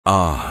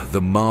Ah,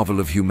 the marvel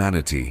of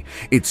humanity.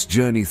 Its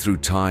journey through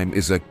time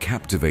is a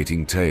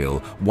captivating tale,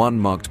 one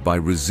marked by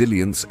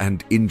resilience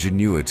and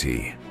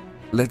ingenuity.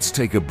 Let's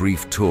take a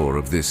brief tour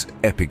of this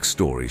epic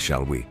story,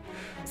 shall we?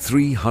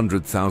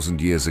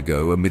 300,000 years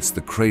ago, amidst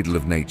the cradle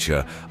of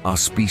nature, our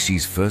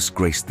species first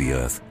graced the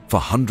Earth. For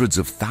hundreds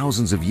of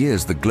thousands of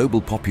years, the global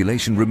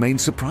population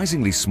remained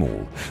surprisingly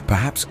small,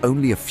 perhaps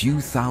only a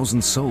few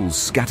thousand souls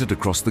scattered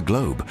across the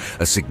globe.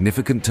 A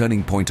significant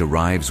turning point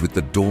arrives with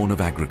the dawn of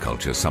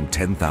agriculture some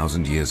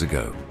 10,000 years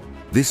ago.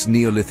 This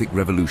Neolithic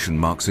revolution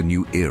marks a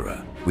new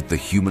era, with the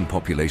human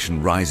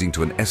population rising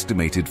to an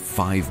estimated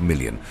 5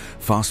 million.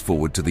 Fast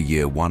forward to the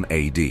year 1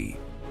 AD.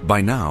 By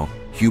now,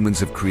 humans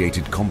have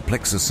created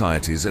complex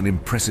societies and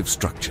impressive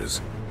structures.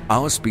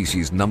 Our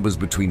species numbers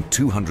between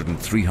 200 and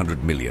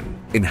 300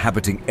 million,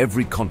 inhabiting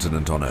every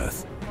continent on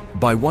Earth.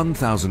 By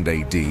 1000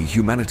 AD,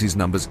 humanity's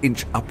numbers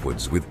inch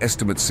upwards, with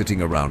estimates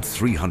sitting around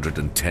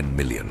 310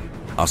 million.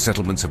 Our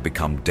settlements have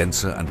become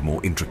denser and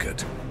more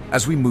intricate.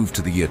 As we move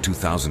to the year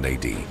 2000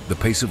 AD, the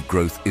pace of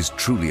growth is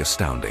truly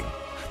astounding.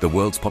 The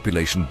world's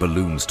population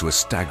balloons to a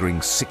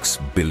staggering 6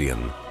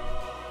 billion.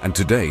 And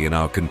today, in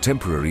our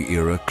contemporary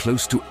era,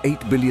 close to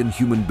 8 billion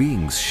human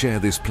beings share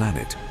this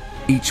planet,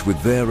 each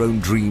with their own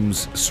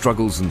dreams,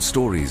 struggles, and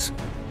stories.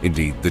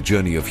 Indeed, the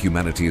journey of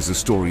humanity is a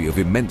story of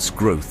immense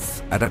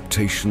growth,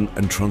 adaptation,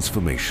 and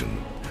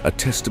transformation, a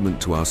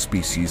testament to our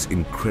species'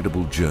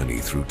 incredible journey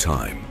through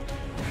time.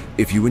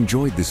 If you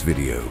enjoyed this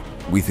video,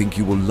 we think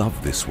you will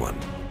love this one.